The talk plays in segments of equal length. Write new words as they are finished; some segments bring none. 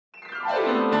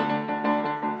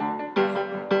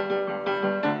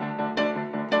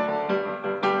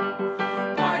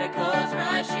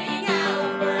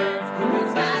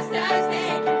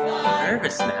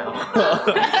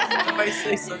If I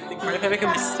say something, what if I make a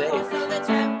mistake?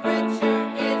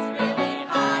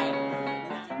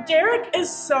 Derek is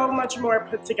so much more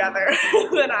put together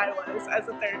than I was as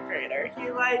a third grader.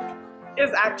 He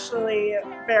is actually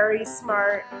very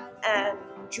smart and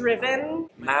driven.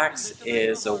 Max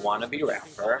is a wannabe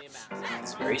rapper.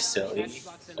 He's very silly,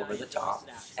 over the top,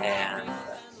 and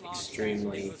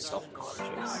extremely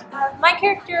self-conscious. My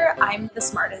character, I'm the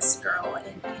smartest girl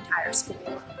in the entire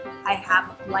school. I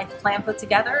have a life plan put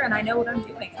together and I know what I'm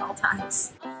doing at all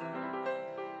times.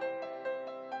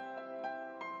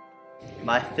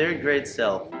 My third grade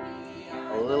self,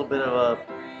 a little bit of a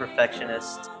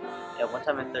perfectionist. Yeah, one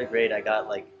time in third grade I got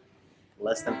like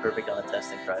less than perfect on a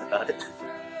test and cried about it.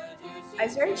 I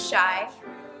was very shy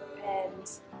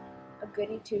and a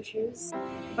goody two-shoes,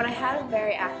 but I had a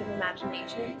very active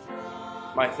imagination.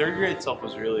 My third grade self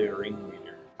was really a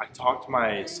ringleader. I talked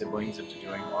my siblings into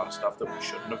doing a lot of stuff that we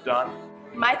shouldn't have done.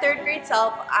 My third grade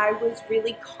self, I was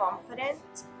really confident.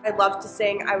 I loved to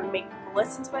sing. I would make people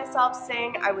listen to myself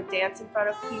sing. I would dance in front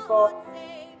of people.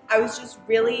 I was just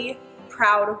really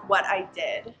proud of what I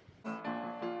did.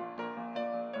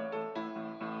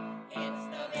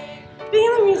 Being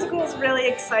in the musical is really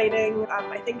exciting.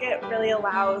 I think it really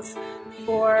allows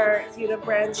for you to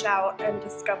branch out and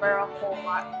discover a whole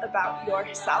lot about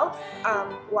yourself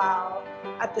while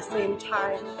at the same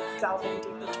time delving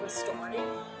deep into a story.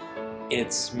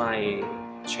 It's my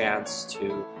chance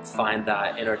to find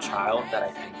that inner child that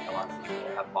I think a lot of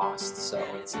people have lost, so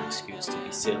it's an excuse to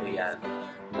be silly and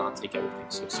not take everything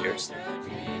so seriously.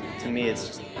 To me, it's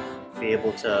just be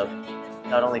able to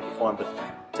not only perform,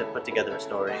 but to put together a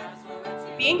story.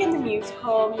 Being in the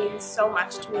musical means so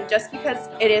much to me just because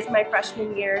it is my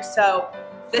freshman year, so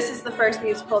this is the first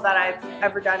musical that I've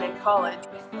ever done in college.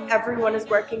 Everyone is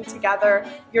working together.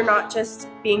 You're not just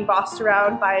being bossed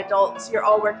around by adults, you're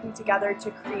all working together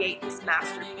to create this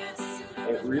masterpiece.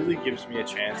 It really gives me a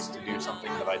chance to do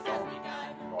something that I don't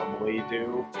normally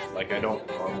do. Like, I don't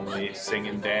normally sing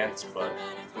and dance, but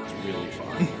it's really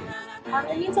fun.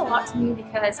 It means a lot to me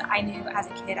because I knew as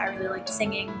a kid I really liked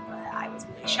singing, but I was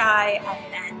really shy,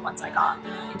 and then once I got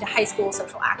into high school,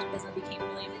 social activism became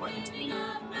really important to me.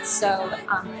 So the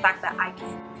fact that I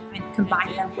can kind of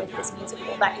combine them with this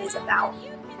musical that is about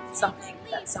something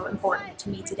that's so important to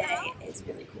me today is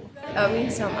really cool. Oh, it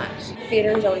means so much.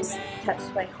 Theater has always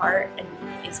touched my heart and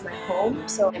is my home,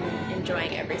 so I'm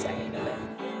enjoying every second of it.